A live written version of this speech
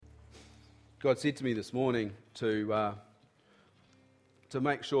God said to me this morning to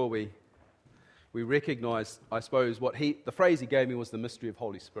make sure we recognise, I suppose, the phrase He gave me was the mystery of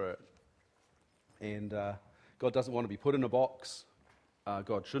Holy Spirit. And God doesn't want to be put in a box.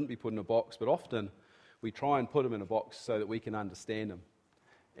 God shouldn't be put in a box, but often we try and put Him in a box so that we can understand Him.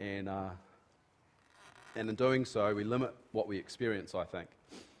 And in doing so, we limit what we experience, I think.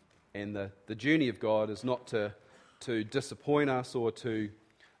 And the journey of God is not to disappoint us or to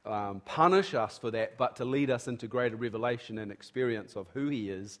punish us for that, but to lead us into greater revelation and experience of who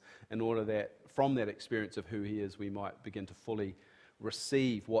He is, in order that from that experience of who He is, we might begin to fully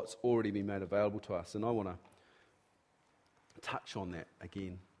receive what's already been made available to us. And I want to touch on that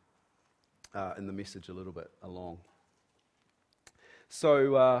again in the message a little bit along.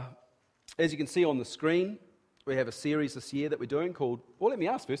 So, as you can see on the screen, we have a series this year that we're doing called, well, let me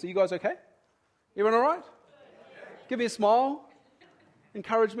ask first, are you guys okay? Everyone all right? Give me a smile.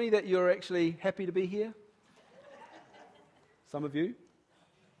 Encourage me that you're actually happy to be here. Some of you.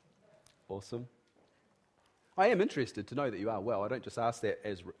 Awesome. I am interested to know that you are well. I don't just ask that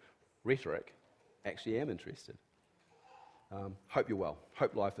as rhetoric. Actually am interested. Hope you're well.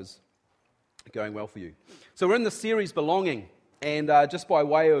 Hope life is going well for you. So we're in the series Belonging. And just by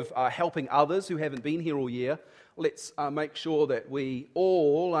way of helping others who haven't been here all year, let's make sure that we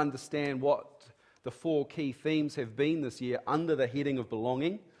all understand what the 4 key themes have been this year under the heading of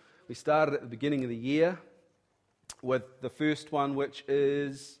belonging. We started at the beginning of the year with the first one, which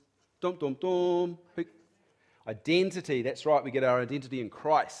is identity. That's right, we get our identity in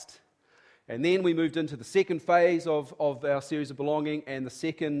Christ. And then we moved into the second phase of our series of belonging, and the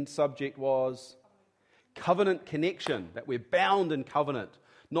second subject was covenant connection, that we're bound in covenant,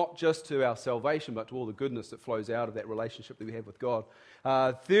 not just to our salvation, but to all the goodness that flows out of that relationship that we have with God.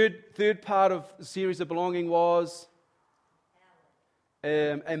 Third part of the series of belonging was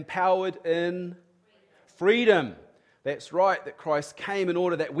empowered in freedom. That's right, that Christ came in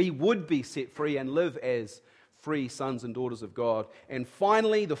order that we would be set free and live as free sons and daughters of God. And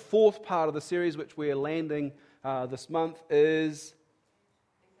finally, the fourth part of the series, which we're landing this month, is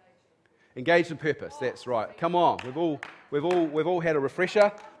engaged in purpose. That's right. Come on, we've all had a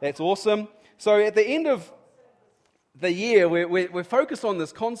refresher. That's awesome. So at the end of the year, we're focused on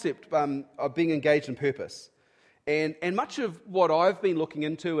this concept of being engaged in purpose, and much of what I've been looking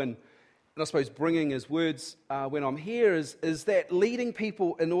into and I suppose bringing as words when I'm here is that leading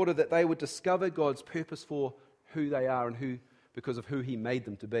people in order that they would discover God's purpose for who they are and who because of who He made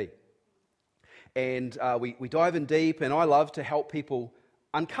them to be. And we dive in deep, and I love to help people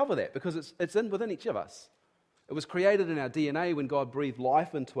uncover that, because it's within each of us. It was created in our DNA when God breathed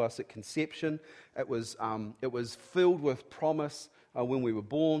life into us at conception. It was filled with promise when we were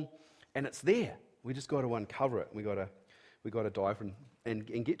born, and it's there. We just got to uncover it. We got to dive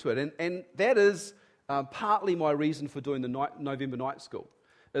and get to it. And that is partly my reason for doing the November night school.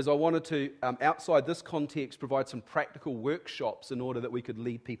 Is I wanted to, outside this context, provide some practical workshops in order that we could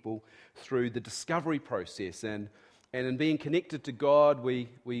lead people through the discovery process. And in being connected to God, we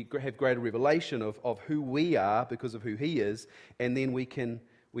have greater revelation of who we are because of who He is, and then we can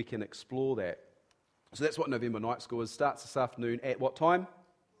explore that. So that's what November Night School is. Starts this afternoon at what time?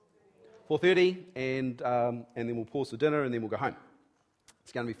 4:30, and then we'll pause for dinner, and then we'll go home.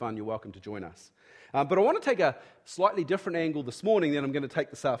 It's going to be fun. You're welcome to join us. But I want to take a slightly different angle this morning than I'm going to take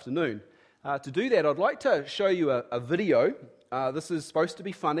this afternoon. To do that, I'd like to show you a video. This is supposed to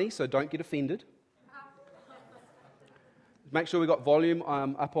be funny, so don't get offended. Make sure we got volume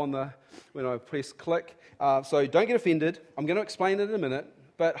up on when I press click. So don't get offended. I'm going to explain it in a minute,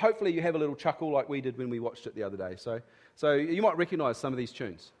 but hopefully you have a little chuckle like we did when we watched it the other day. So you might recognise some of these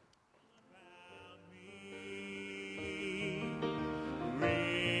tunes.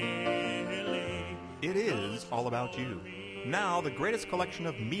 It is all about you. Now the greatest collection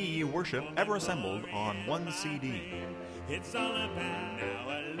of me worship ever assembled on one CD. It's all about now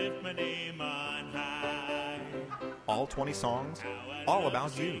I lift my name on high. All 20 songs, all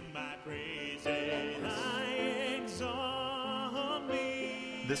about you.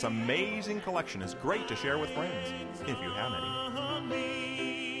 This amazing collection is great to share with friends, if you have any.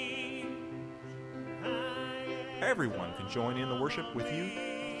 Everyone can join in the worship with you,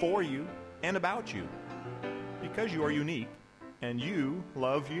 for you, and about you, because you are unique, and you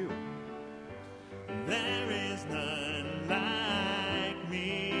love you. There is none like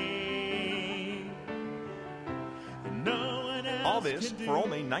me. No one else. All this for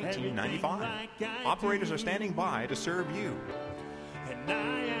only $19.95. Operators are standing by to serve you. And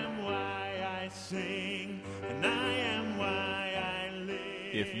I am why I sing, and I am why I live.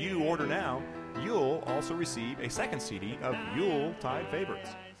 If you order now, you'll also receive a second CD of Yuletide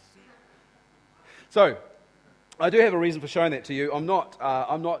favorites. So, I do have a reason for showing that to you. I'm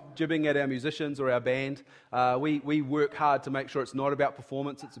not jibbing at our musicians or our band. We work hard to make sure it's not about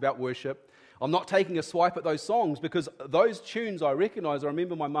performance, it's about worship. I'm not taking a swipe at those songs because those tunes I recognise. I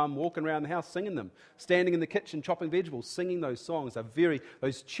remember my mum walking around the house singing them, standing in the kitchen chopping vegetables, singing those songs.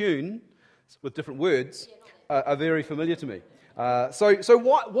 Those tunes with different words are very familiar to me. So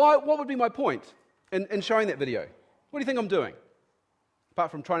what would be my point in showing that video? What do you think I'm doing? Apart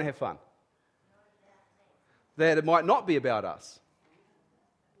from trying to have fun. That it might not be about us.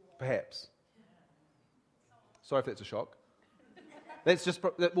 Perhaps. Sorry if that's a shock.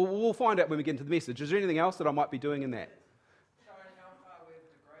 We'll find out when we get into the message. Is there anything else that I might be doing in that? Showing how far we've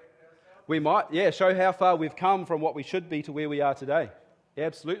degraded ourselves. We might, show how far we've come from what we should be to where we are today.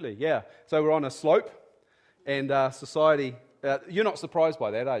 Absolutely, yeah. So we're on a slope, and society, you're not surprised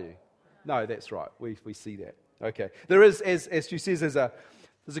by that, are you? No, that's right. We see that. Okay. There is, as Stu says, there's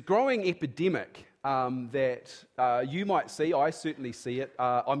a growing epidemic that you might see. I certainly see it.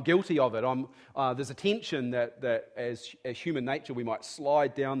 I'm guilty of it. There's a tension that as human nature we might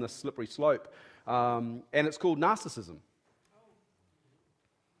slide down this slippery slope, and it's called narcissism.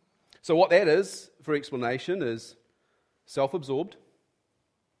 So what that is, for explanation, is self-absorbed,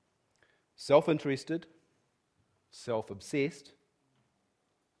 self-interested, self-obsessed,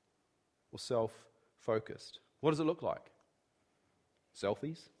 or self-focused. What does it look like?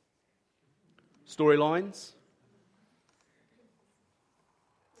 Selfies? Storylines?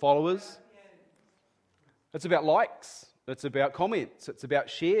 Followers? It's about likes. It's about comments. It's about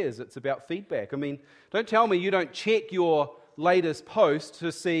shares. It's about feedback. I mean, don't tell me you don't check your latest post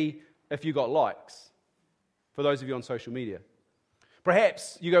to see if you got likes, for those of you on social media.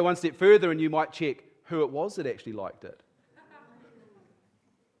 Perhaps you go one step further and you might check who it was that actually liked it.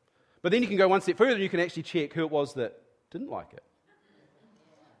 But then you can go one step further and you can actually check who it was that didn't like it.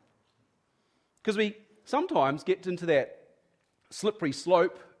 Because we sometimes get into that slippery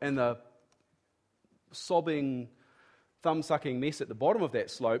slope and the sobbing, thumb-sucking mess at the bottom of that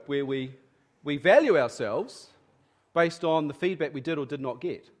slope where we value ourselves based on the feedback we did or did not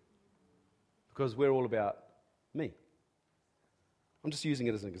get. Because we're all about me. I'm just using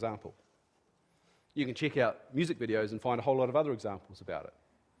it as an example. You can check out music videos and find a whole lot of other examples about it.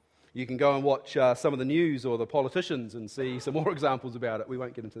 You can go and watch some of the news or the politicians and see some more examples about it. We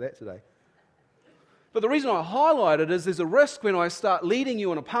won't get into that today. But the reason I highlight it is there's a risk when I start leading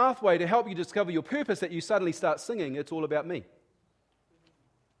you on a pathway to help you discover your purpose that you suddenly start singing, it's all about me.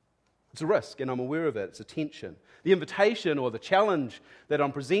 It's a risk, and I'm aware of it. It's a tension. The invitation or the challenge that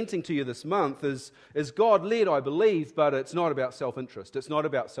I'm presenting to you this month is God-led, I believe, but it's not about self-interest. It's not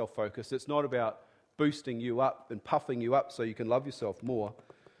about self-focus. It's not about boosting you up and puffing you up so you can love yourself more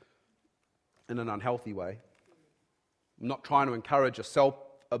in an unhealthy way. I'm not trying to encourage a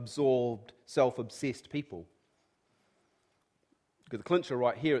self-absorbed, self-obsessed people. Because the clincher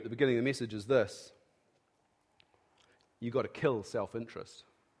right here at the beginning of the message is this. You've got to kill self-interest.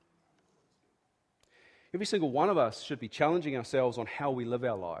 Every single one of us should be challenging ourselves on how we live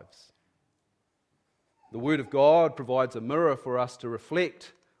our lives. The Word of God provides a mirror for us to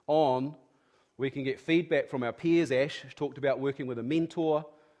reflect on. We can get feedback from our peers. Ash talked about working with a mentor.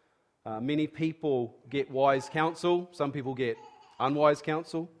 Many people get wise counsel. Some people get unwise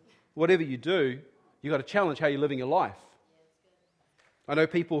counsel. Whatever you do, you've got to challenge how you're living your life. I know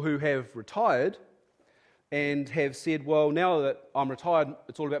people who have retired and have said, well, now that I'm retired,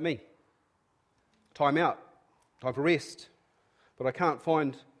 it's all about me. Time out, time for rest. But I can't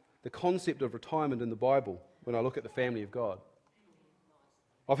find the concept of retirement in the Bible when I look at the family of God.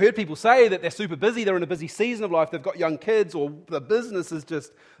 I've heard people say that they're super busy, they're in a busy season of life, they've got young kids, or the business is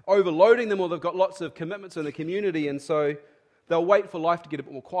just overloading them, or they've got lots of commitments in the community, and so they'll wait for life to get a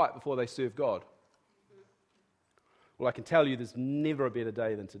bit more quiet before they serve God. Well, I can tell you there's never a better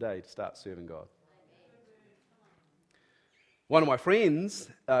day than today to start serving God. One of my friends,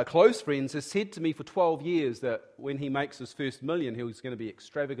 close friends, has said to me for 12 years that when he makes his first million, he's going to be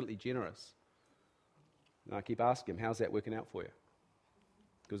extravagantly generous. And I keep asking him, how's that working out for you?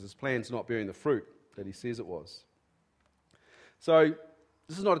 Because his plan's not bearing the fruit that he says it was. So,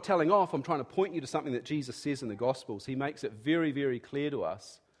 this is not a telling off. I'm trying to point you to something that Jesus says in the Gospels. He makes it very, very clear to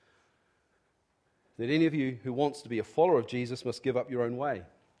us that any of you who wants to be a follower of Jesus must give up your own way.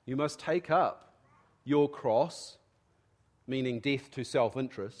 You must take up your cross, meaning death to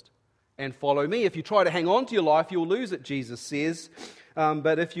self-interest, and follow me. If you try to hang on to your life, you'll lose it, Jesus says.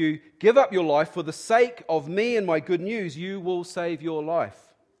 But if you give up your life for the sake of me and my good news, you will save your life.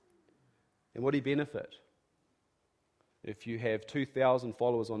 And what do you benefit if you have 2,000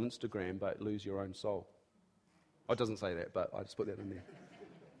 followers on Instagram but lose your own soul? Oh, it doesn't say that, but I just put that in there.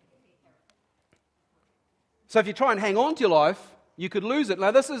 So if you try and hang on to your life, you could lose it.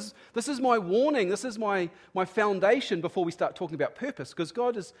 Now, this is my warning. This is my foundation before we start talking about purpose, because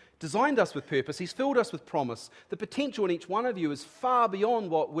God has designed us with purpose. He's filled us with promise. The potential in each one of you is far beyond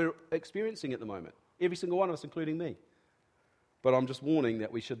what we're experiencing at the moment. Every single one of us, including me. But I'm just warning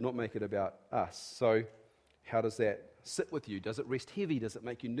that we should not make it about us. So how does that sit with you? Does it rest heavy? Does it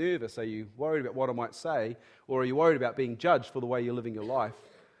make you nervous? Are you worried about what I might say? Or are you worried about being judged for the way you're living your life?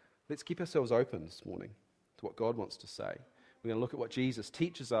 Let's keep ourselves open this morning to what God wants to say. We're going to look at what Jesus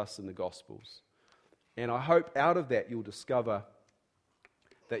teaches us in the Gospels. And I hope out of that you'll discover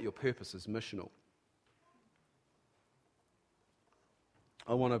that your purpose is missional.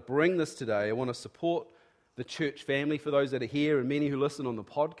 I want to bring this today. I want to support the church family for those that are here and many who listen on the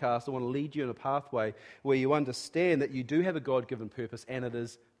podcast. I want to lead you in a pathway where you understand that you do have a God-given purpose and it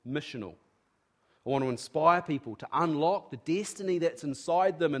is missional. I want to inspire people to unlock the destiny that's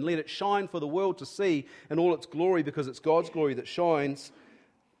inside them and let it shine for the world to see in all its glory, because it's God's glory that shines.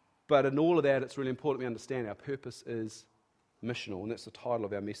 But in all of that, it's really important we understand our purpose is missional, and that's the title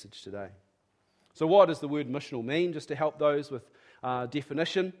of our message today. So what does the word missional mean? Just to help those with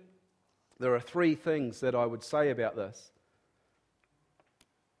definition, there are 3 things that I would say about this.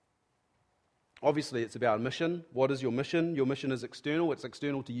 Obviously, it's about a mission. What is your mission? Your mission is external. It's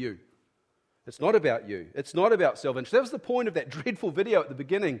external to you. It's not about you. It's not about self-interest. That was the point of that dreadful video at the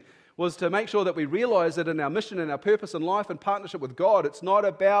beginning, was to make sure that we realize that in our mission and our purpose in life and partnership with God, it's not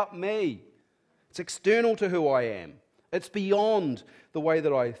about me. It's external to who I am. It's beyond the way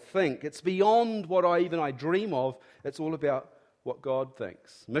that I think. It's beyond what I dream of. It's all about what God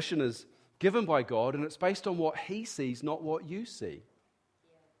thinks. Mission is given by God, and it's based on what He sees, not what you see.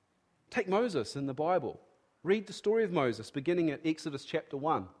 Take Moses in the Bible. Read the story of Moses, beginning at Exodus chapter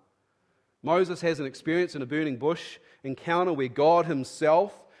 1. Moses has an experience in a burning bush encounter where God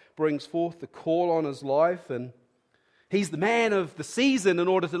Himself brings forth the call on his life, and he's the man of the season in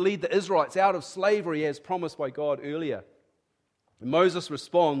order to lead the Israelites out of slavery as promised by God earlier. And Moses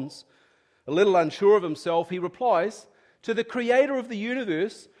responds, a little unsure of himself. He replies to the creator of the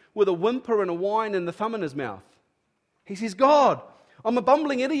universe with a whimper and a whine and the thumb in his mouth. He says, God, I'm a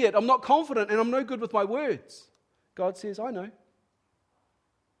bumbling idiot, I'm not confident, and I'm no good with my words. God says, I know.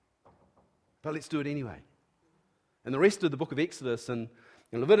 But let's do it anyway. And the rest of the book of Exodus and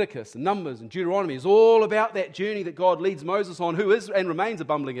Leviticus and Numbers and Deuteronomy is all about that journey that God leads Moses on, who is and remains a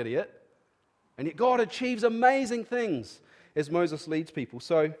bumbling idiot. And yet God achieves amazing things as Moses leads people.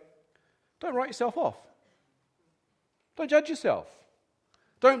 So don't write yourself off. Don't judge yourself.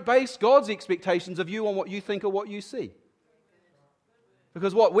 Don't base God's expectations of you on what you think or what you see.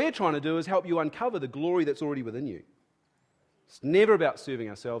 Because what we're trying to do is help you uncover the glory that's already within you. It's never about serving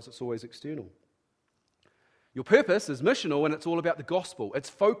ourselves, it's always external. Your purpose is missional, and it's all about the gospel. It's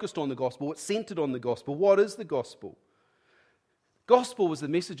focused on the gospel, it's centered on the gospel. What is the gospel? Gospel is the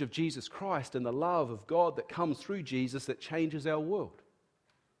message of Jesus Christ and the love of God that comes through Jesus that changes our world.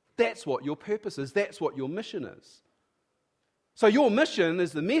 That's what your purpose is, that's what your mission is. So your mission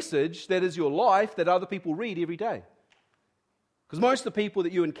is the message that is your life that other people read every day. Because most of the people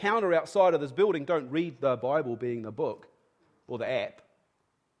that you encounter outside of this building don't read the Bible, being the book, or the app.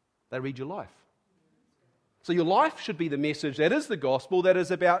 They read your life. So your life should be the message that is the gospel, that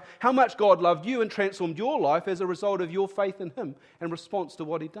is about how much God loved you and transformed your life as a result of your faith in Him and response to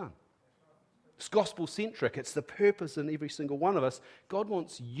what He'd done. It's gospel-centric. It's the purpose in every single one of us. God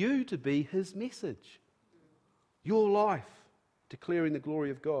wants you to be His message. Your life, declaring the glory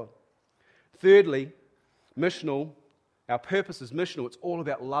of God. Thirdly, missional. Our purpose is missional. It's all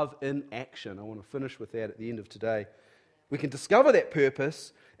about love in action. I want to finish with that at the end of today. We can discover that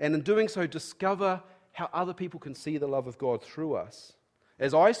purpose, and in doing so, discover how other people can see the love of God through us.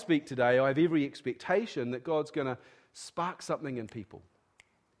 As I speak today, I have every expectation that God's going to spark something in people,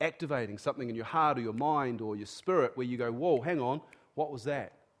 activating something in your heart or your mind or your spirit where you go, whoa, hang on, what was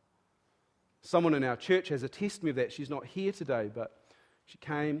that? Someone in our church has a testimony of that. She's not here today, but she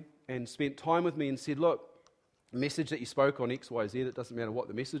came and spent time with me and said, look, the message that you spoke on X, Y, Z, it doesn't matter what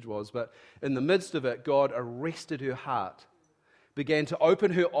the message was, but in the midst of it, God arrested her heart, began to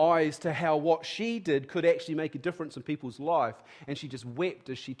open her eyes to how what she did could actually make a difference in people's life, and she just wept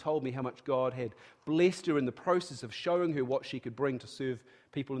as she told me how much God had blessed her in the process of showing her what she could bring to serve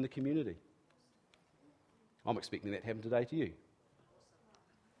people in the community. I'm expecting that to happen today to you.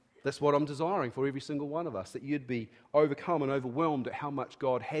 That's what I'm desiring for every single one of us, that you'd be overcome and overwhelmed at how much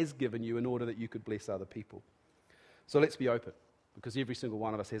God has given you in order that you could bless other people. So let's be open, because every single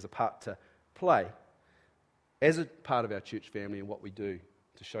one of us has a part to play as a part of our church family and what we do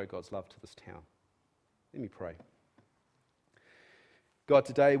to show God's love to this town. Let me pray. God,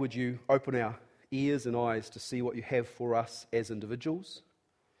 today would you open our ears and eyes to see what you have for us as individuals?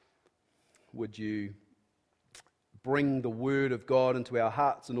 Would you bring the word of God into our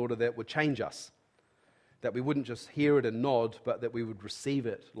hearts in order that it would change us? That we wouldn't just hear it and nod, but that we would receive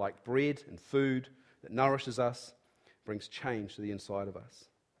it like bread and food that nourishes us, brings change to the inside of us.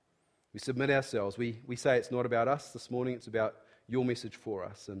 We submit ourselves. We say it's not about us this morning, it's about your message for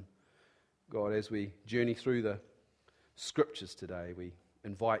us. And God, as we journey through the scriptures today, we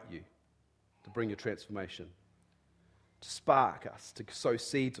invite you to bring your transformation, to spark us, to sow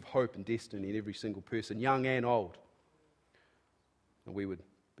seeds of hope and destiny in every single person, young and old. And we would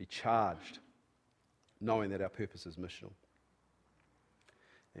be charged, knowing that our purpose is missional.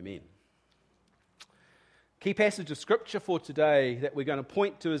 Amen. Key passage of scripture for today that we're going to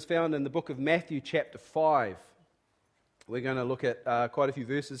point to is found in the book of Matthew chapter 5. We're going to look at quite a few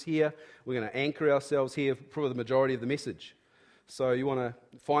verses here. We're going to anchor ourselves here for the majority of the message. So you want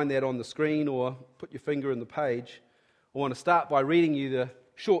to find that on the screen or put your finger in the page. I want to start by reading you the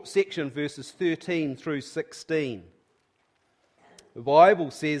short section, verses 13 through 16. The Bible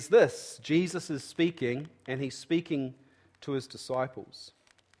says this: Jesus is speaking, and he's speaking to his disciples.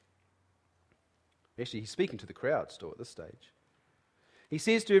 Actually, he's speaking to the crowd still at this stage. He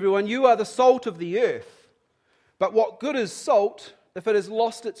says to everyone, "You are the salt of the earth, but what good is salt if it has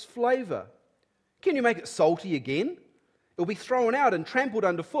lost its flavour? Can you make it salty again? It will be thrown out and trampled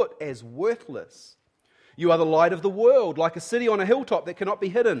underfoot as worthless. You are the light of the world, like a city on a hilltop that cannot be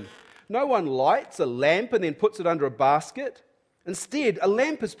hidden. No one lights a lamp and then puts it under a basket. Instead, a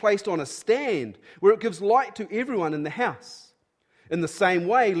lamp is placed on a stand where it gives light to everyone in the house. In the same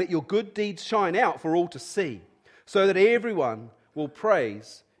way, let your good deeds shine out for all to see, so that everyone will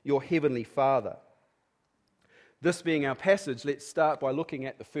praise your heavenly Father." This being our passage, let's start by looking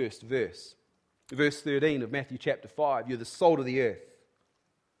at the first verse. Verse 13 of Matthew chapter 5, "You're the salt of the earth.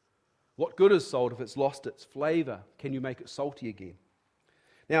 What good is salt if it's lost its flavour? Can you make it salty again?"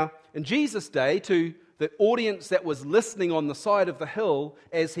 Now, in Jesus' day, to the audience that was listening on the side of the hill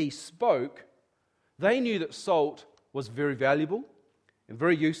as he spoke, they knew that salt was very valuable and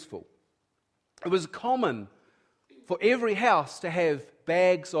very useful. It was common for every house to have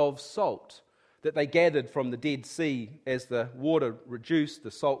bags of salt that they gathered from the Dead Sea. As the water reduced,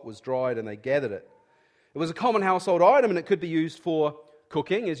 the salt was dried and they gathered it. It was a common household item, and it could be used for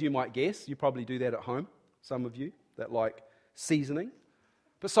cooking, as you might guess. You probably do that at home, some of you that like seasoning.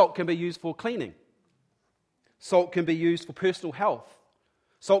 But salt can be used for cleaning. Salt can be used for personal health.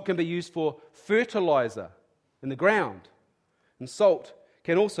 Salt can be used for fertilizer in the ground. And salt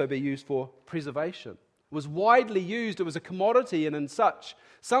can also be used for preservation. It was widely used. It was a commodity, and in such,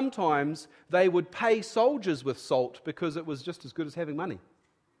 sometimes they would pay soldiers with salt because it was just as good as having money.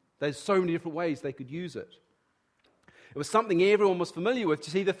 There's so many different ways they could use it. It was something everyone was familiar with.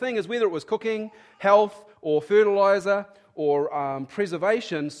 You see, the thing is, whether it was cooking, health, or fertilizer, or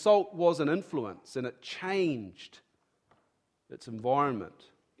preservation, salt was an influence, and it changed its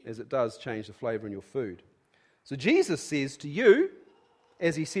environment as it does change the flavour in your food. So Jesus says to you,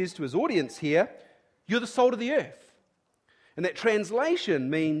 as he says to his audience here, "You're the salt of the earth." And that translation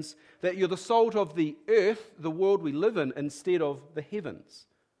means that you're the salt of the earth, the world we live in, instead of the heavens.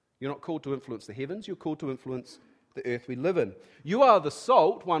 You're not called to influence the heavens, you're called to influence the earth we live in. You are the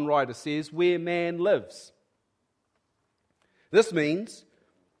salt, one writer says, where man lives. This means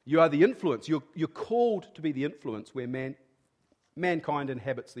you are the influence. You're called to be the influence where mankind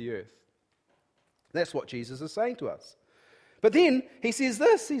inhabits the earth. That's what Jesus is saying to us. But then he says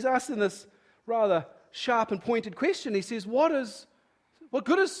this, he's asking this rather sharp and pointed question. He says, what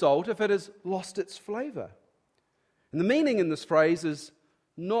good is salt if it has lost its flavour? And the meaning in this phrase is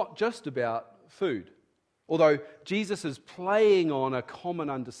not just about food. Although Jesus is playing on a common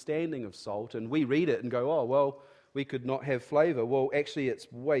understanding of salt, and we read it and go, oh, well, we could not have flavour. Well, actually,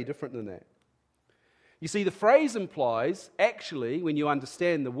 it's way different than that. You see, the phrase implies, actually, when you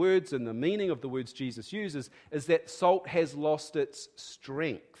understand the words and the meaning of the words Jesus uses, is that salt has lost its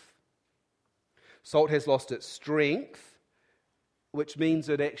strength. Salt has lost its strength, which means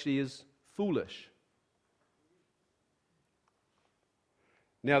it actually is foolish.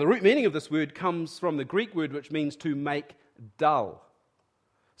 Now, the root meaning of this word comes from the Greek word which means to make dull.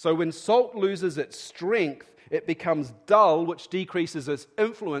 So when salt loses its strength, it becomes dull, which decreases its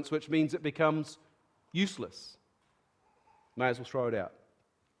influence, which means it becomes useless. May as well throw it out.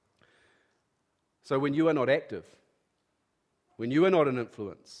 So when you are not active, when you are not an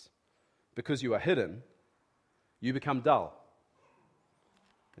influence, because you are hidden, you become dull.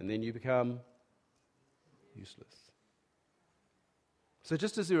 And then you become useless. So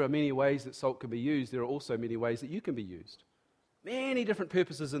just as there are many ways that salt can be used, there are also many ways that you can be used. Many different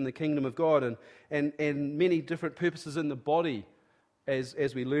purposes in the kingdom of God and many different purposes in the body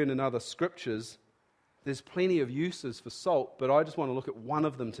as we learn in other scriptures. There's plenty of uses for salt, but I just want to look at one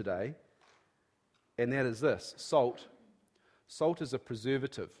of them today, and that is this: salt. Salt is a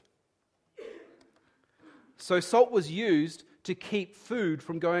preservative. So salt was used to keep food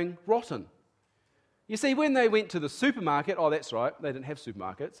from going rotten. You see, when they went to the supermarket, oh, that's right, they didn't have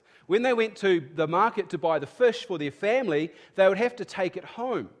supermarkets. When they went to the market to buy the fish for their family, they would have to take it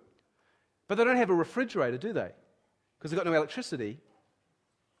home. But they don't have a refrigerator, do they? Because they've got no electricity.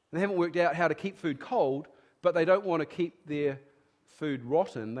 They haven't worked out how to keep food cold, but they don't want to keep their food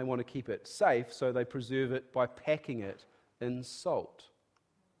rotten. They want to keep it safe, so they preserve it by packing it in salt.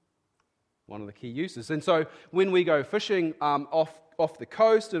 One of the key uses. And so when we go fishing off the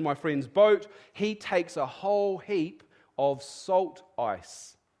coast in my friend's boat, he takes a whole heap of salt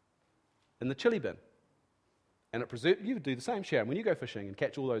ice in the chili bin. And it preserves. You would do the same, Sharon, when you go fishing and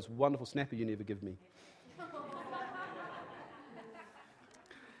catch all those wonderful snapper you never give me.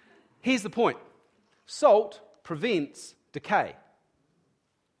 Here's the point. Salt prevents decay.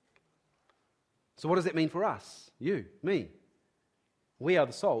 So what does that mean for us? You, me. We are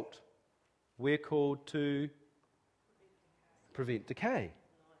the salt. We're called to prevent decay.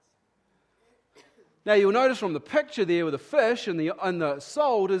 Now you'll notice from the picture there with the fish and the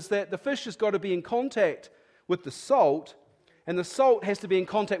salt is that the fish has got to be in contact with the salt, and the salt has to be in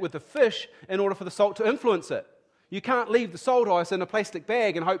contact with the fish in order for the salt to influence it. You can't leave the salt ice in a plastic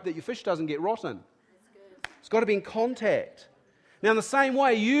bag and hope that your fish doesn't get rotten. It's got to be in contact. Now, in the same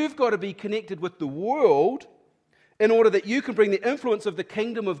way, you've got to be connected with the world in order that you can bring the influence of the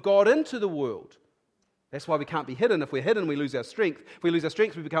kingdom of God into the world. That's why we can't be hidden. If we're hidden, we lose our strength. If we lose our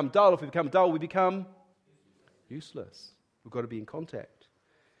strength, we become dull. If we become dull, we become useless. We've got to be in contact.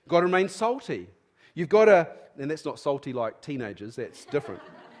 You've got to remain salty. You've got to, and that's not salty like teenagers, that's different.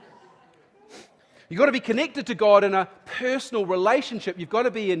 You've got to be connected to God in a personal relationship. You've got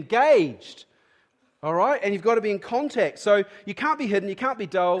to be engaged. All right? And you've got to be in contact. So you can't be hidden, you can't be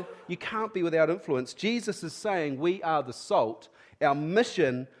dull, you can't be without influence. Jesus is saying we are the salt. Our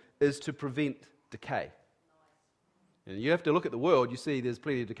mission is to prevent decay. And you have to look at the world, you see there's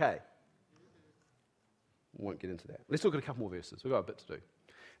plenty of decay. We won't get into that. Let's look at a couple more verses. We've got a bit to do.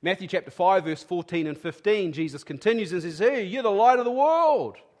 Matthew chapter 5, verse 14 and 15, Jesus continues and says, hey, you're the light of the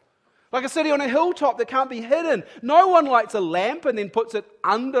world. Like a city on a hilltop that can't be hidden. No one lights a lamp and then puts it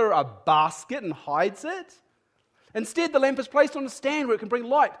under a basket and hides it. Instead, the lamp is placed on a stand where it can bring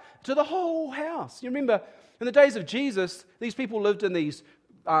light to the whole house. You remember, in the days of Jesus, these people lived in these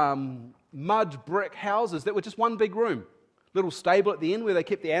mud brick houses that were just one big room. Little stable at the end where they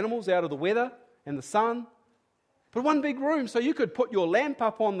kept the animals out of the weather and the sun. But one big room, so you could put your lamp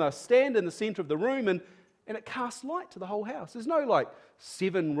up on the stand in the center of the room and it casts light to the whole house. There's no like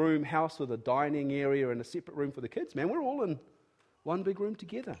 7-room house with a dining area and a separate room for the kids, man. We're all in one big room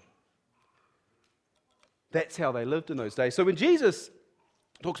together. That's how they lived in those days. So when Jesus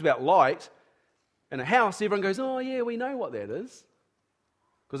talks about light in a house, everyone goes, oh yeah, we know what that is.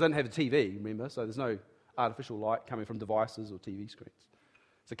 Because they didn't have a TV, remember? So there's no artificial light coming from devices or TV screens.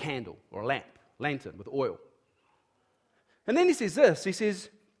 It's a candle or a lamp, lantern with oil. And then he says this, he says,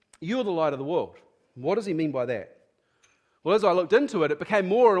 you're the light of the world. What does he mean by that? Well, as I looked into it, it became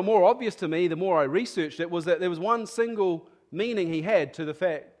more and more obvious to me the more I researched it, was that there was one single meaning he had to the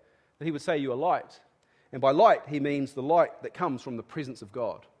fact that he would say you are light. And by light, he means the light that comes from the presence of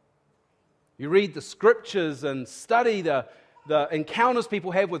God. You read the scriptures and study the encounters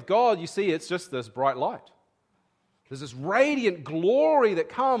people have with God, you see it's just this bright light. There's this radiant glory that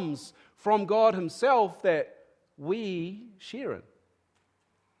comes from God himself that we share in.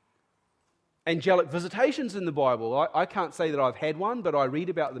 Angelic visitations in the Bible. I can't say that I've had one, but I read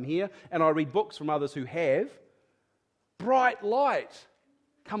about them here, and I read books from others who have. Bright light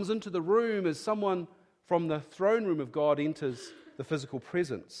comes into the room as someone from the throne room of God enters the physical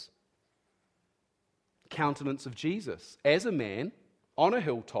presence. Countenance of Jesus as a man on a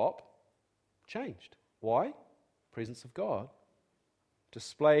hilltop changed. Why? Presence of God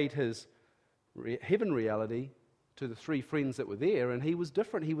displayed his heaven reality to the 3 friends that were there, and he was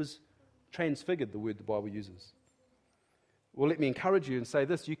different. He was transfigured, the word the Bible uses. Well, let me encourage you and say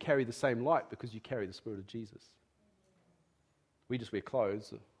this: you carry the same light because you carry the Spirit of Jesus. We just wear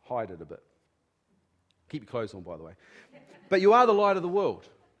clothes, hide it a bit. Keep your clothes on, by the way. But you are the light of the world.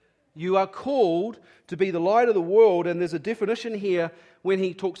 You are called to be the light of the world, and there's a definition here when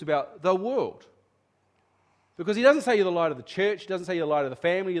he talks about the world. Because he doesn't say you're the light of the church, he doesn't say you're the light of the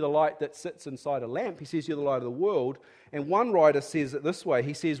family, you're the light that sits inside a lamp. He says you're the light of the world. And one writer says it this way,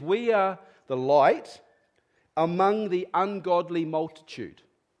 he says, we are the light among the ungodly multitude.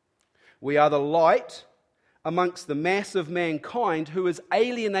 We are the light amongst the mass of mankind who is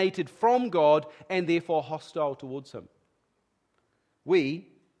alienated from God and therefore hostile towards Him. We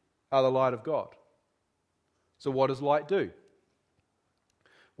are the light of God. So what does light do?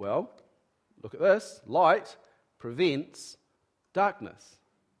 Well, look at this. Light prevents darkness.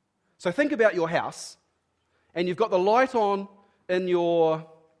 So think about your house, and you've got the light on in your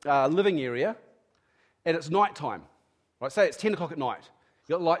living area, and it's night time. Right? Say it's 10 o'clock at night.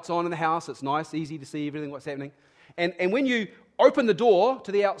 You've got lights on in the house, it's nice, easy to see everything, what's happening. And when you open the door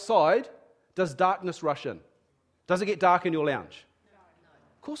to the outside, does darkness rush in? Does it get dark in your lounge? No.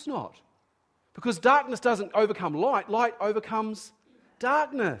 Of course not. Because darkness doesn't overcome light, light overcomes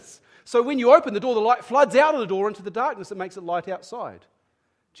darkness. So when you open the door, the light floods out of the door into the darkness. It makes it light outside.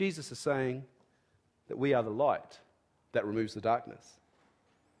 Jesus is saying that we are the light that removes the darkness.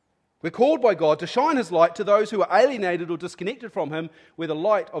 We're called by God to shine His light to those who are alienated or disconnected from Him. We're the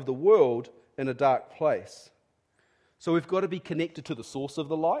light of the world in a dark place. So we've got to be connected to the source of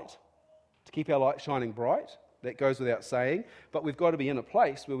the light to keep our light shining bright. That goes without saying. But we've got to be in a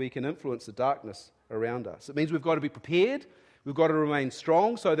place where we can influence the darkness around us. It means we've got to be prepared. We've got to remain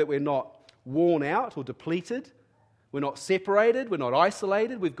strong so that we're not worn out or depleted. We're not separated. We're not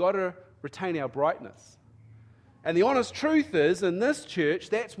isolated. We've got to retain our brightness. And the honest truth is, in this church,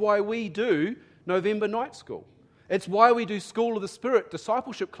 that's why we do November night school. It's why we do School of the Spirit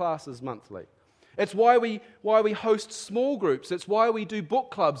discipleship classes monthly. It's why we host small groups. It's why we do book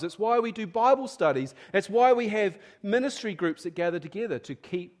clubs. It's why we do Bible studies. It's why we have ministry groups that gather together to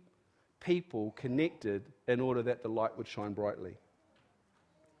keep people connected in order that the light would shine brightly.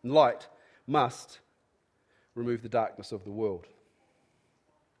 Light must remove the darkness of the world.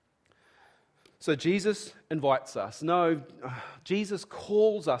 So Jesus invites us. No, Jesus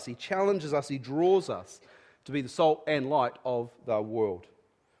calls us, He challenges us, He draws us to be the salt and light of the world.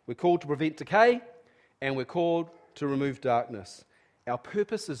 We're called to prevent decay, and we're called to remove darkness. Our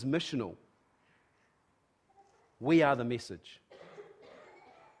purpose is missional. We are the message.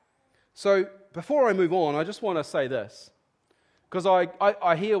 So before I move on, I just want to say this, because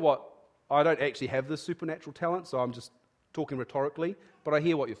I hear what, I don't actually have this supernatural talent, so I'm just talking rhetorically, but I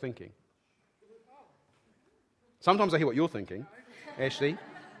hear what you're thinking. Sometimes I hear what you're thinking, Ashley.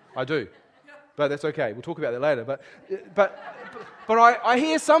 I do. But that's okay. We'll talk about that later. But I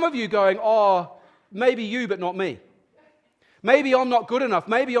hear some of you going, oh, maybe you, but not me. Maybe I'm not good enough.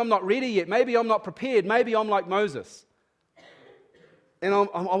 Maybe I'm not ready yet. Maybe I'm not prepared. Maybe I'm like Moses. And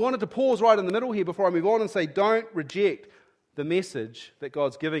I wanted to pause right in the middle here before I move on and say, don't reject the message that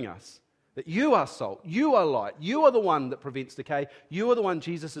God's giving us. That you are salt. You are light. You are the one that prevents decay. You are the one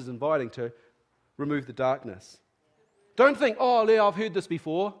Jesus is inviting to remove the darkness. Don't think, oh, yeah, I've heard this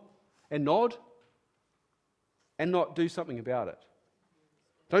before, and nod, and not do something about it.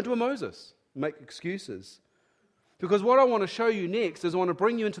 Don't do a Moses, make excuses. Because what I want to show you next is I want to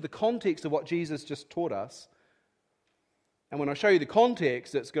bring you into the context of what Jesus just taught us. And when I show you the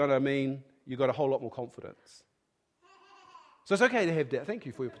context, it's going to mean you've got a whole lot more confidence. So it's okay to have that. Thank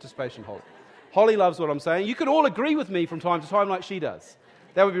you for your participation, Holly. Holly loves what I'm saying. You could all agree with me from time to time like she does.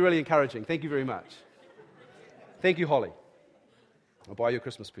 That would be really encouraging. Thank you very much. Thank you, Holly. I'll buy you a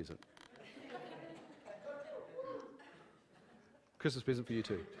Christmas present. Christmas present for you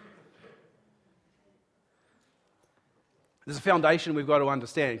too. There's a foundation we've got to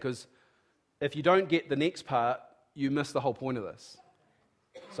understand, because if you don't get the next part, you miss the whole point of this.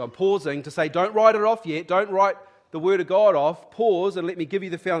 So I'm pausing to say, don't write it off yet. Don't write the Word of God off. Pause and let me give you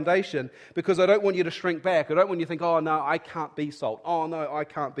the foundation, because I don't want you to shrink back. I don't want you to think, oh, no, I can't be salt. Oh, no, I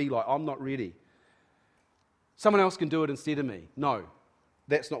can't be light. I'm not ready. Someone else can do it instead of me. No,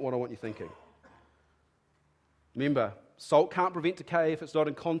 that's not what I want you thinking. Remember, salt can't prevent decay if it's not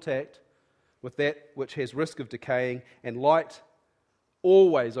in contact with that which has risk of decaying, and light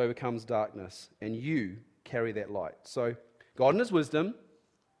always overcomes darkness, and you carry that light. So God in His wisdom,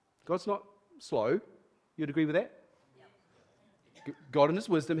 God's not slow. You'd agree with that? Yep. God in His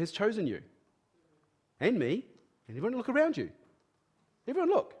wisdom has chosen you and me, and everyone look around you. Everyone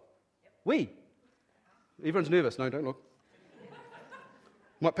look. Yep. We. Everyone's nervous. No, don't look.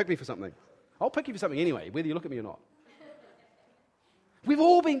 Might pick me for something. I'll pick you for something anyway, whether you look at me or not. We've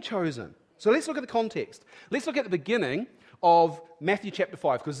all been chosen. So let's look at the context. Let's look at the beginning of Matthew chapter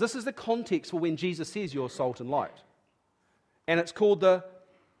 5, because this is the context for when Jesus says you're salt and light. And it's called the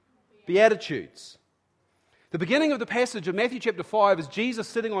Beatitudes. The beginning of the passage of Matthew chapter 5 is Jesus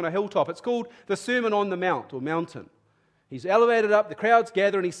sitting on a hilltop. It's called the Sermon on the Mount, or mountain. He's elevated up, the crowds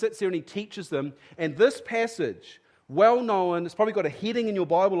gather, and he sits there and he teaches them. And this passage, well known, it's probably got a heading in your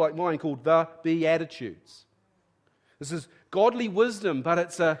Bible like mine called the Beatitudes. This is godly wisdom, but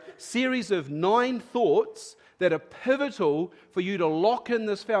it's a series of 9 thoughts that are pivotal for you to lock in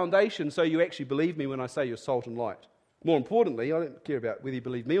this foundation so you actually believe me when I say you're salt and light. More importantly, I don't care about whether you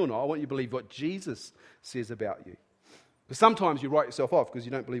believe me or not. I want you to believe what Jesus says about you. Because sometimes you write yourself off because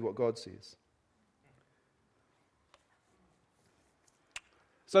you don't believe what God says.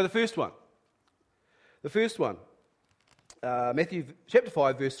 So the first one, Matthew chapter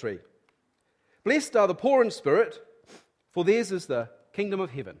 5, verse 3. Blessed are the poor in spirit, for theirs is the kingdom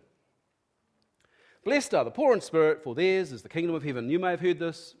of heaven. Blessed are the poor in spirit, for theirs is the kingdom of heaven. You may have heard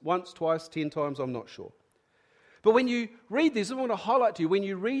this once, twice, 10 times, I'm not sure. But when you read this, I want to highlight to you, when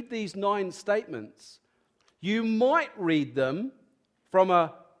you read these 9 statements, you might read them from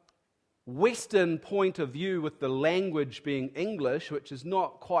a Western point of view with the language being English, which is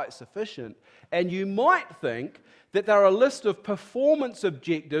not quite sufficient. And you might think that there are a list of performance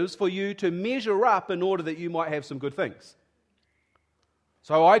objectives for you to measure up in order that you might have some good things.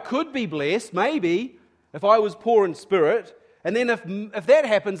 So I could be blessed, maybe, if I was poor in spirit, and then if that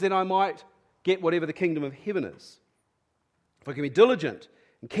happens, then I might get whatever the kingdom of heaven is. If I can be diligent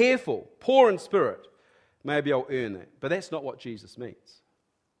and careful, poor in spirit, maybe I'll earn that. But that's not what Jesus means.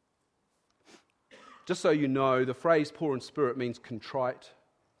 Just so you know, the phrase poor in spirit means contrite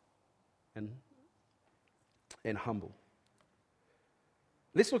and humble.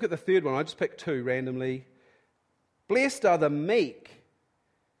 Let's look at the third one. I just picked 2 randomly. Blessed are the meek,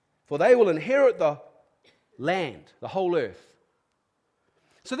 for they will inherit the land, the whole earth.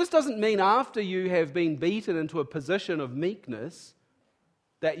 So this doesn't mean after you have been beaten into a position of meekness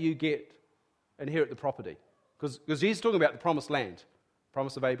that you inherit the property. Because Jesus is talking about the promised land,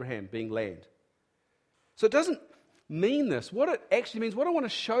 promise of Abraham being land. So it doesn't mean this. What it actually means, what I want to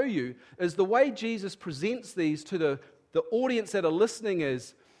show you is the way Jesus presents these to the audience that are listening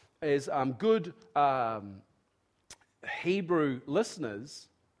as good Hebrew listeners.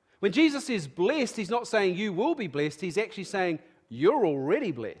 When Jesus says blessed, he's not saying you will be blessed. He's actually saying you're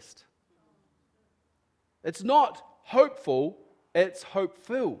already blessed. It's not hopeful, it's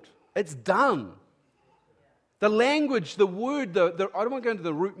hope-filled. It's done. The language, the word, I don't want to go into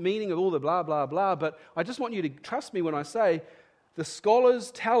the root meaning of all the blah, blah, blah, but I just want you to trust me when I say the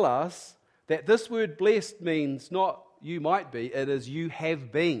scholars tell us that this word blessed means not you might be, it is you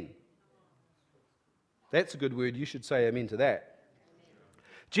have been. That's a good word. You should say amen to that.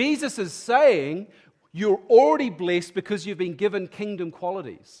 Jesus is saying you're already blessed because you've been given kingdom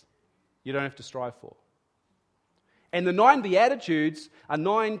qualities you don't have to strive for. And the 9 Beatitudes are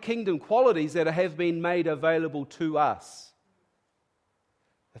 9 kingdom qualities that have been made available to us.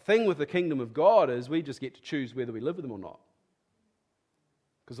 The thing with the kingdom of God is we just get to choose whether we live with them or not.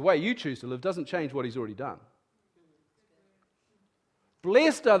 Because the way you choose to live doesn't change what he's already done.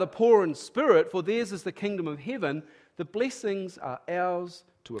 Blessed are the poor in spirit, for theirs is the kingdom of heaven. The blessings are ours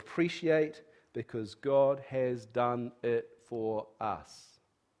to appreciate because God has done it for us.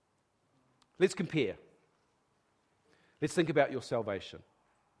 Let's compare. Let's think about your salvation.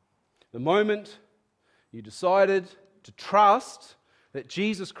 The moment you decided to trust that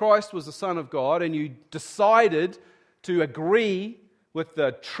Jesus Christ was the Son of God and you decided to agree with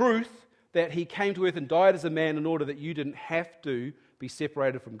the truth that he came to earth and died as a man in order that you didn't have to be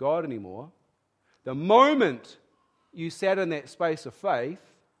separated from God anymore, the moment you sat in that space of faith,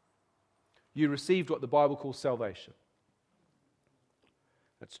 you received what the Bible calls salvation.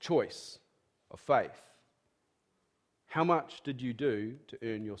 It's choice of faith. How much did you do to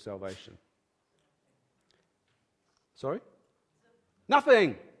earn your salvation? Sorry?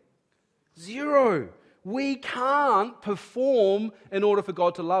 Nothing. 0. We can't perform in order for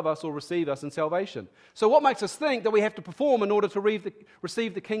God to love us or receive us in salvation. So what makes us think that we have to perform in order to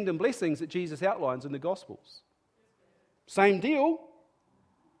receive the kingdom blessings that Jesus outlines in the Gospels? Same deal.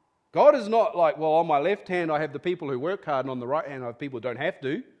 God is not like, well, on my left hand I have the people who work hard, and on the right hand I have people who don't have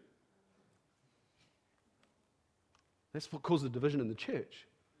to. That's what caused the division in the church.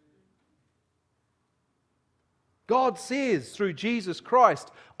 God says through Jesus Christ,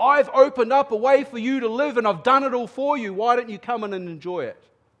 I've opened up a way for you to live and I've done it all for you. Why don't you come in and enjoy it?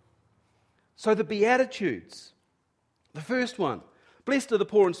 So the Beatitudes, the first one, blessed are the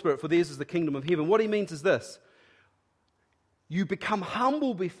poor in spirit, for theirs is the kingdom of heaven. What he means is this: you become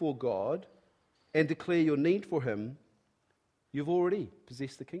humble before God and declare your need for him. You've already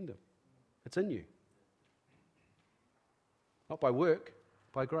possessed the kingdom. It's in you. Not by work,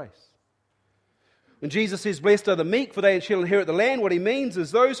 by grace. When Jesus says, blessed are the meek, for they shall inherit the land, what he means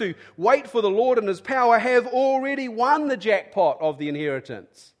is those who wait for the Lord and his power have already won the jackpot of the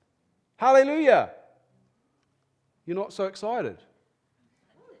inheritance. Hallelujah. You're not so excited.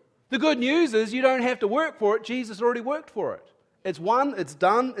 The good news is you don't have to work for it. Jesus already worked for it. It's won, it's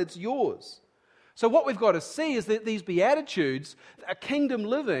done, it's yours. So what we've got to see is that these Beatitudes are kingdom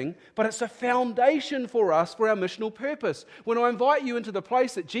living, but it's a foundation for us for our missional purpose. When I invite you into the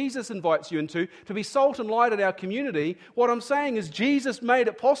place that Jesus invites you into, to be salt and light in our community, what I'm saying is Jesus made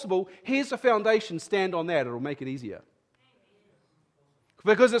it possible. Here's the foundation, stand on that. It'll make it easier.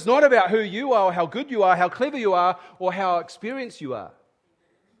 Because it's not about who you are, or how good you are, how clever you are, or how experienced you are.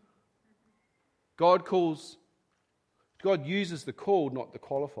 God uses the called, not the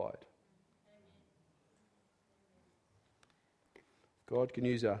qualified. God can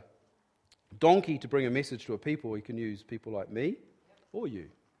use a donkey to bring a message to a people. He can use people like me or you.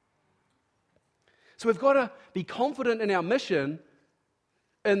 So we've got to be confident in our mission,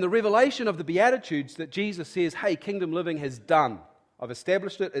 in the revelation of the Beatitudes that Jesus says, hey, kingdom living has done. I've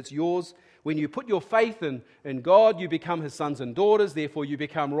established it. It's yours. When you put your faith in God, you become His sons and daughters. Therefore, you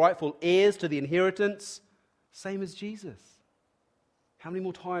become rightful heirs to the inheritance. Same as Jesus. How many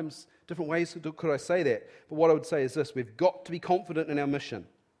more times, different ways could I say that? But what I would say is this: we've got to be confident in our mission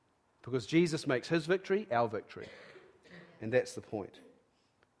because Jesus makes His victory our victory. And that's the point.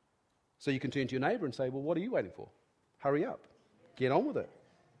 So you can turn to your neighbour and say, well, what are you waiting for? Hurry up. Get on with it.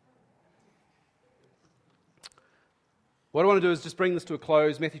 What I want to do is just bring this to a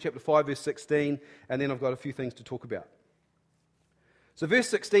close, Matthew chapter 5, verse 16, and then I've got a few things to talk about. So verse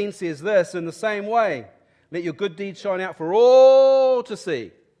 16 says this: in the same way, let your good deeds shine out for all to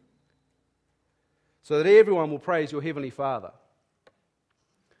see, so that everyone will praise your heavenly Father.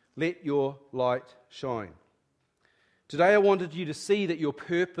 Let your light shine. Today I wanted you to see that your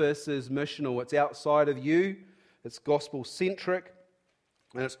purpose is missional. It's outside of you, it's gospel-centric,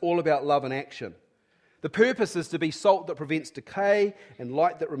 and it's all about love and action. The purpose is to be salt that prevents decay and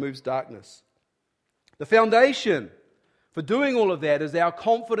light that removes darkness. The foundation for doing all of that is our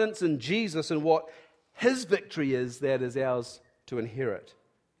confidence in Jesus and what His victory is that is ours to inherit.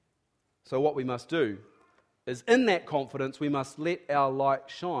 So what we must do is, in that confidence, we must let our light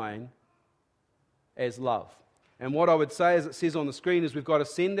shine as love. And what I would say, as it says on the screen, is we've got to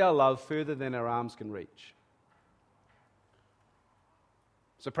send our love further than our arms can reach.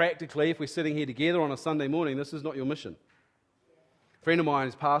 So practically, if we're sitting here together on a Sunday morning, this is not your mission. A friend of mine,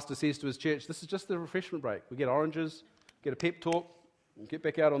 his pastor, says to his church, this is just the refreshment break. We get oranges, get a pep talk, and get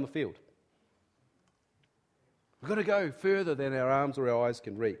back out on the field. We've got to go further than our arms or our eyes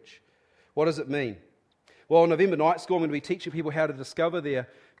can reach. What does it mean? Well, on November night school, I'm going to be teaching people how to discover their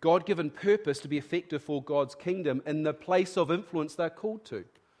God-given purpose to be effective for God's kingdom in the place of influence they're called to.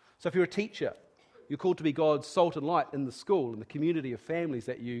 So if you're a teacher, you're called to be God's salt and light in the school, in the community of families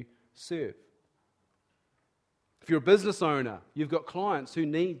that you serve. If you're a business owner, you've got clients who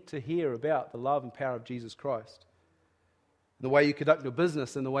need to hear about the love and power of Jesus Christ, the way you conduct your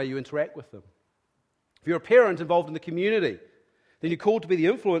business and the way you interact with them. If you're a parent involved in the community, then you're called to be the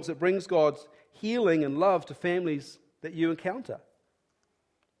influence that brings God's healing and love to families that you encounter.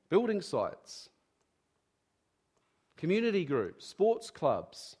 Building sites, community groups, sports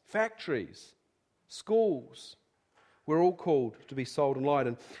clubs, factories, schools. We're all called to be salt and light.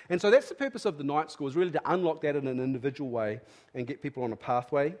 And so that's the purpose of the night school, is really to unlock that in an individual way and get people on a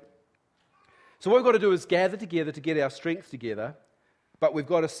pathway. So what we've got to do is gather together to get our strength together, but we've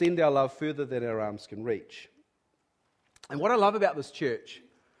got to send our love further than our arms can reach. And what I love about this church,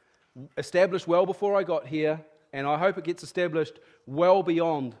 established well before I got here, and I hope it gets established well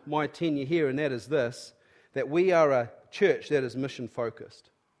beyond my tenure here, and that is this, that we are a church that is mission-focused.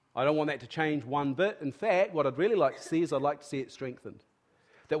 I don't want that to change one bit. In fact, what I'd really like to see is I'd like to see it strengthened.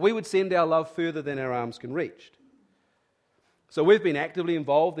 That we would send our love further than our arms can reach. So we've been actively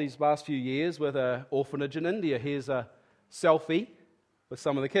involved these last few years with an orphanage in India. Here's a selfie with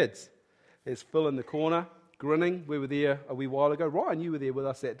some of the kids. There's Phil in the corner, grinning. We were there a wee while ago. Ryan, you were there with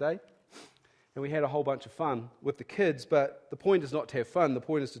us that day. And we had a whole bunch of fun with the kids, but the point is not to have fun. The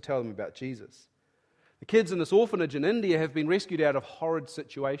point is to tell them about Jesus. The kids in this orphanage in India have been rescued out of horrid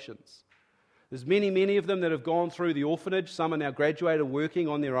situations. There's many of them that have gone through the orphanage. Some are now graduated, working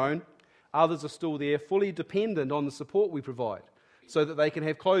on their own. Others are still there, fully dependent on the support we provide so that they can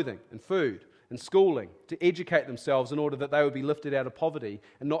have clothing and food and schooling to educate themselves in order that they would be lifted out of poverty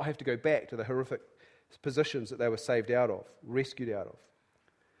and not have to go back to the horrific positions that they were saved out of, rescued out of.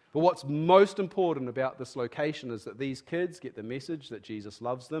 But what's most important about this location is that these kids get the message that Jesus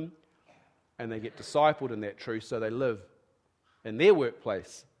loves them, and they get discipled in that truth, so they live in their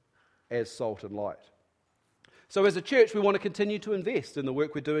workplace as salt and light. So as a church, we want to continue to invest in the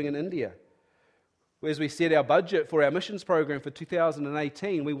work we're doing in India. As we set our budget for our missions program for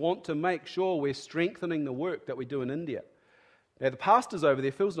 2018, we want to make sure we're strengthening the work that we do in India. Now, the pastor's over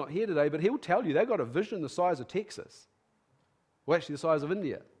there, Phil's not here today, but he'll tell you they've got a vision the size of Texas. Well, actually the size of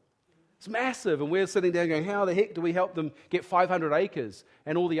India. It's massive, and we're sitting down going, how the heck do we help them get 500 acres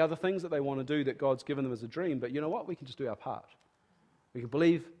and all the other things that they want to do that God's given them as a dream? But you know what? We can just do our part. We can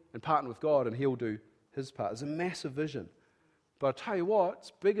believe and partner with God, and He'll do His part. It's a massive vision. But I tell you what, it's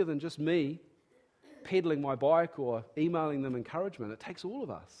bigger than just me pedaling my bike or emailing them encouragement. It takes all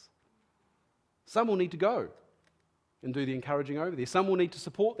of us. Some will need to go and do the encouraging over there. Some will need to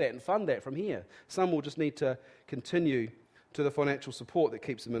support that and fund that from here. Some will just need to continue to the financial support that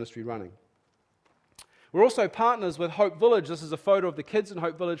keeps the ministry running. We're also partners with Hope Village. This is a photo of the kids in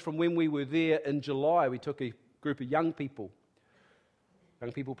Hope Village from when we were there in July. We took a group of young people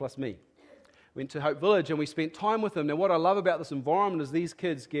plus me. Went to Hope Village and we spent time with them. Now, what I love about this environment is these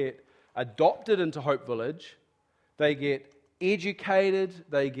kids get adopted into Hope Village. They get educated,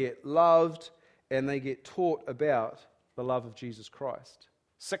 they get loved, and they get taught about the love of Jesus Christ.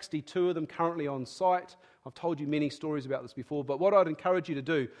 62 of them currently on site. I've told you many stories about this before, but what I'd encourage you to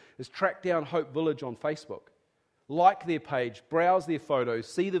do is track down Hope Village on Facebook. Like their page, browse their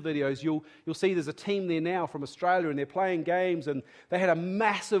photos, see the videos. You'll see there's a team there now from Australia, and they're playing games, and they had a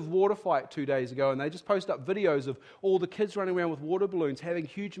massive water fight 2 days ago, and they just posted up videos of all the kids running around with water balloons, having a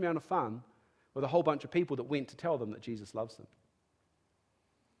huge amount of fun with a whole bunch of people that went to tell them that Jesus loves them.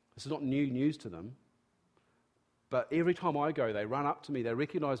 This is not new news to them. But every time I go, they run up to me, they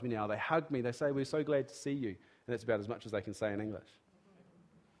recognize me now, they hug me, they say, we're so glad to see you. And that's about as much as they can say in English.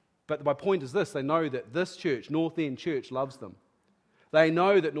 But my point is this, they know that this church, North End Church, loves them. They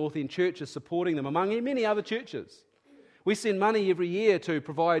know that North End Church is supporting them, among many other churches. We send money every year to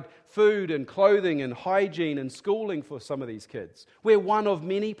provide food and clothing and hygiene and schooling for some of these kids. We're one of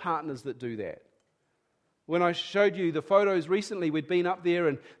many partners that do that. When I showed you the photos recently, we'd been up there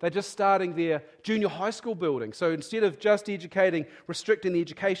and they're just starting their junior high school building. So instead of just restricting the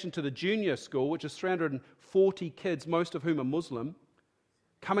education to the junior school, which is 340 kids, most of whom are Muslim,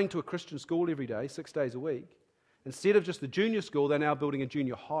 coming to a Christian school every day, 6 days a week, instead of just the junior school, they're now building a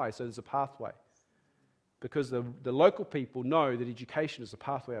junior high, so there's a pathway. Because the local people know that education is a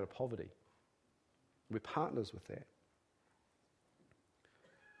pathway out of poverty. We're partners with that.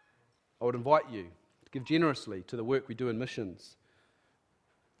 I would invite you give generously to the work we do in missions.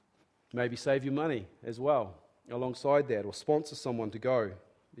 Maybe save your money as well alongside that, or sponsor someone to go.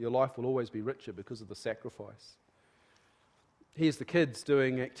 Your life will always be richer because of the sacrifice. Here's the kids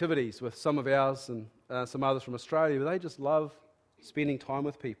doing activities with some of ours and some others from Australia, but they just love spending time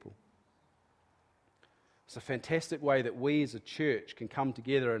with people. It's a fantastic way that we as a church can come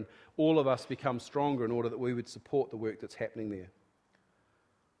together and all of us become stronger in order that we would support the work that's happening there.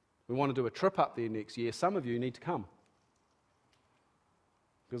 We want to do a trip up there next year. Some of you need to come.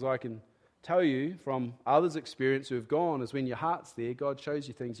 Because I can tell you from others' experience who have gone is when your heart's there, God shows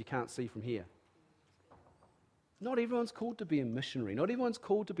you things you can't see from here. Not everyone's called to be a missionary. Not everyone's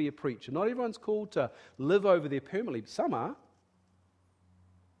called to be a preacher. Not everyone's called to live over there permanently. Some are.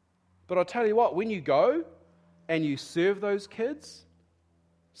 But I'll tell you what, when you go and you serve those kids,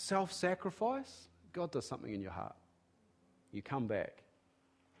 self-sacrifice, God does something in your heart. You come back.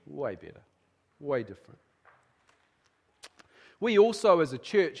 Way better, way different. We also, as a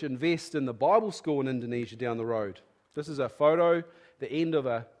church, invest in the Bible school in Indonesia down the road. This is a photo, the end of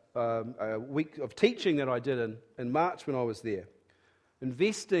a week of teaching that I did in March when I was there.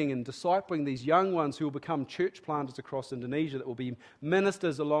 Investing and discipling these young ones who will become church planters across Indonesia, that will be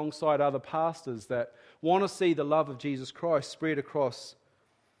ministers alongside other pastors that want to see the love of Jesus Christ spread across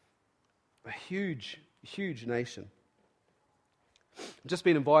a huge, huge nation. I've just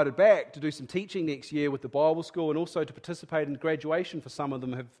been invited back to do some teaching next year with the Bible school and also to participate in graduation for some of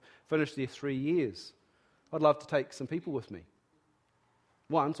them who have finished their 3 years. I'd love to take some people with me.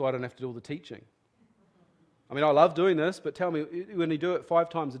 One, so I don't have to do all the teaching. I mean, I love doing this, but tell me, when you do it 5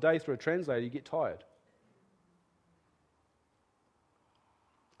 times a day through a translator, you get tired.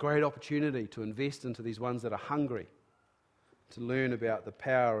 Great opportunity to invest into these ones that are hungry, to learn about the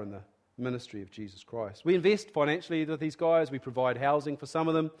power and the ministry of Jesus Christ. We invest financially with these guys. We provide housing for some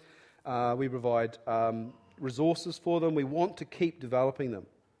of them. We provide resources for them. We want to keep developing them.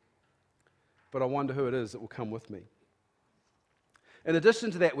 But I wonder who it is that will come with me. In addition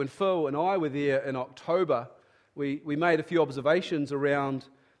to that, when Phil and I were there in October, we made a few observations around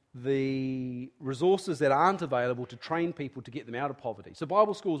the resources that aren't available to train people to get them out of poverty. So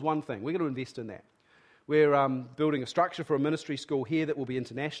Bible school is one thing. We're going to invest in that. We're building a structure for a ministry school here that will be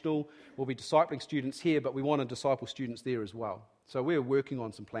international. We'll be discipling students here, but we want to disciple students there as well. So we're working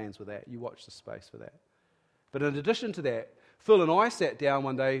on some plans with that. You watch the space for that. But in addition to that, Phil and I sat down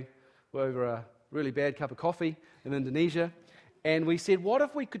one day over a really bad cup of coffee in Indonesia, And we said, what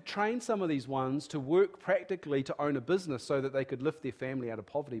if we could train some of these ones to work practically to own a business so that they could lift their family out of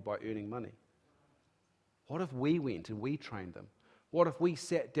poverty by earning money? What if we went and we trained them? What if we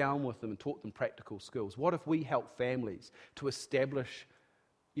sat down with them and taught them practical skills? What if we helped families to establish,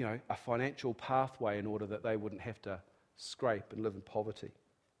 a financial pathway in order that they wouldn't have to scrape and live in poverty?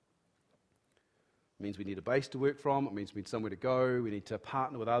 It means we need a base to work from. It means we need somewhere to go. We need to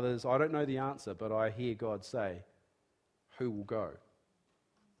partner with others. I don't know the answer, but I hear God say, who will go?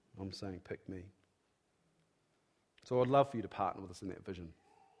 I'm saying, pick me. So I'd love for you to partner with us in that vision.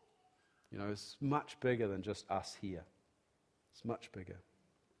 It's much bigger than just us here. It's much bigger.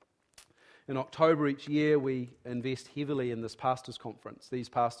 In October each year, we invest heavily in this pastors' conference. These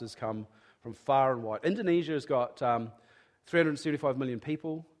pastors come from far and wide. Indonesia has got 375 million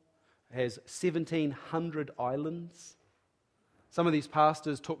people, has 1,700 islands. Some of these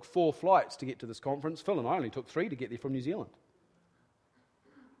pastors took 4 flights to get to this conference. Phil and I only took 3 to get there from New Zealand.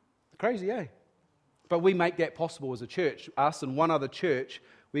 Crazy, eh? But we make that possible as a church. Us and one other church,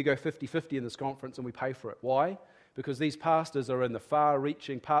 we go 50-50 in this conference and we pay for it. Why? Because these pastors are in the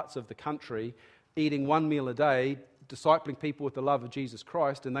far-reaching parts of the country, eating 1 meal a day, discipling people with the love of Jesus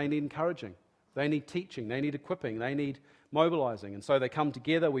Christ, and they need encouraging. They need teaching. They need equipping. They need mobilizing. And so they come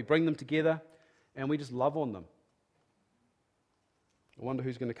together, we bring them together, and we just love on them. I wonder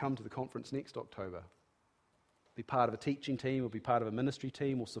who's going to come to the conference next October. Be part of a teaching team, or be part of a ministry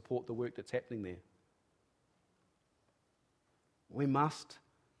team, or support the work that's happening there. We must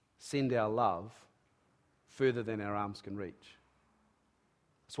send our love further than our arms can reach.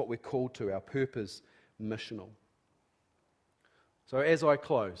 It's what we're called to, our purpose, missional. So as I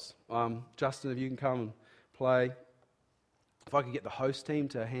close, Justin, if you can come and play. If I could get the host team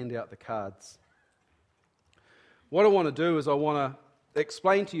to hand out the cards. What I want to do is I want to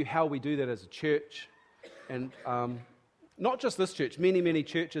explain to you how we do that as a church. And not just this church, many, many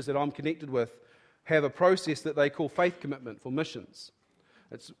churches that I'm connected with have a process that they call faith commitment for missions.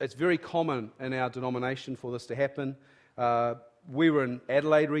 It's very common in our denomination for this to happen. We were in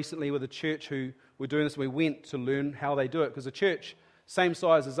Adelaide recently with a church who were doing this. We went to learn how they do it, because a church same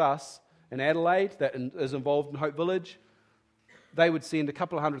size as us in Adelaide that is involved in Hope Village, they would send a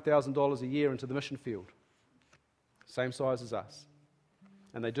couple of $100,000 a year into the mission field. Same size as us.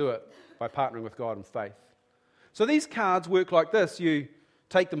 And they do it by partnering with God in faith. So these cards work like this. You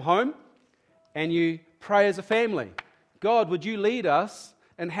take them home and you pray as a family. God, would you lead us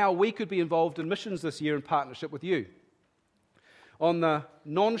in how we could be involved in missions this year in partnership with you? On the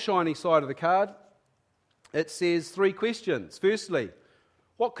non-shiny side of the card, it says 3 questions. Firstly,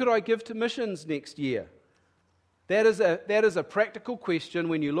 what could I give to missions next year? That is a practical question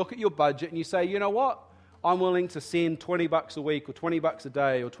when you look at your budget and you say, you know what? I'm willing to send $20 a week or $20 a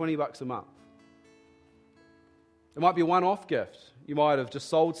day or $20 a month. It might be a one-off gift. You might have just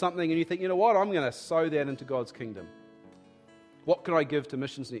sold something and you think, you know what? I'm going to sow that into God's kingdom. What can I give to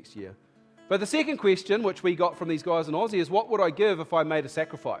missions next year? But the second question, which we got from these guys in Aussie, is what would I give if I made a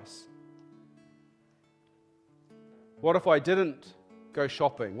sacrifice? What if I didn't go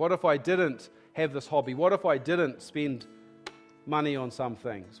shopping? What if I didn't have this hobby? What if I didn't spend money on some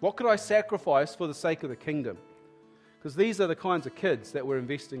things? What could I sacrifice for the sake of the kingdom? Because these are the kinds of kids that we're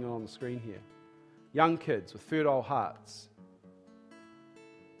investing in on the screen here. Young kids with fertile hearts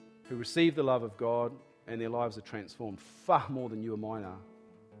who receive the love of God and their lives are transformed far more than you and mine are.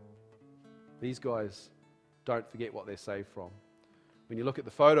 These guys don't forget what they're saved from. When you look at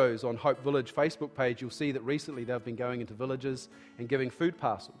the photos on Hope Village Facebook page, you'll see that recently they've been going into villages and giving food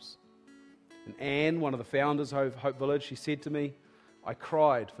parcels. And Anne, one of the founders of Hope Village, she said to me, I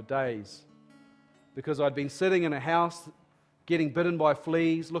cried for days because I'd been sitting in a house getting bitten by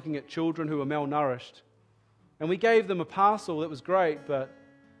fleas, looking at children who were malnourished. And we gave them a parcel that was great, but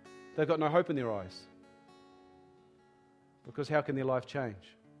they've got no hope in their eyes. Because how can their life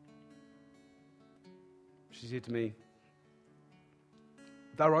change? She said to me,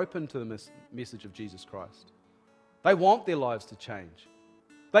 they're open to the message of Jesus Christ. They want their lives to change.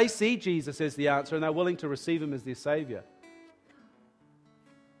 They see Jesus as the answer and they're willing to receive him as their Savior.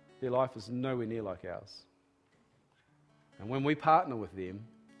 Their life is nowhere near like ours. And when we partner with them,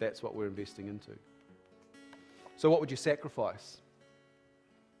 that's what we're investing into. So what would you sacrifice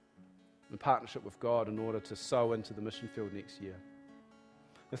in partnership with God in order to sow into the mission field next year?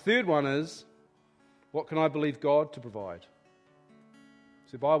 The third one is, what can I believe God to provide?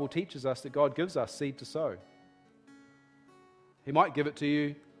 So the Bible teaches us that God gives us seed to sow. He might give it to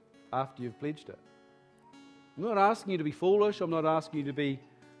you after you've pledged it. I'm not asking you to be foolish. I'm not asking you to be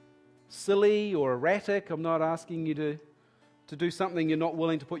silly or erratic. I'm not asking you to do something you're not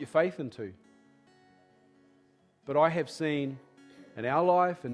willing to put your faith into. But I have seen in our life,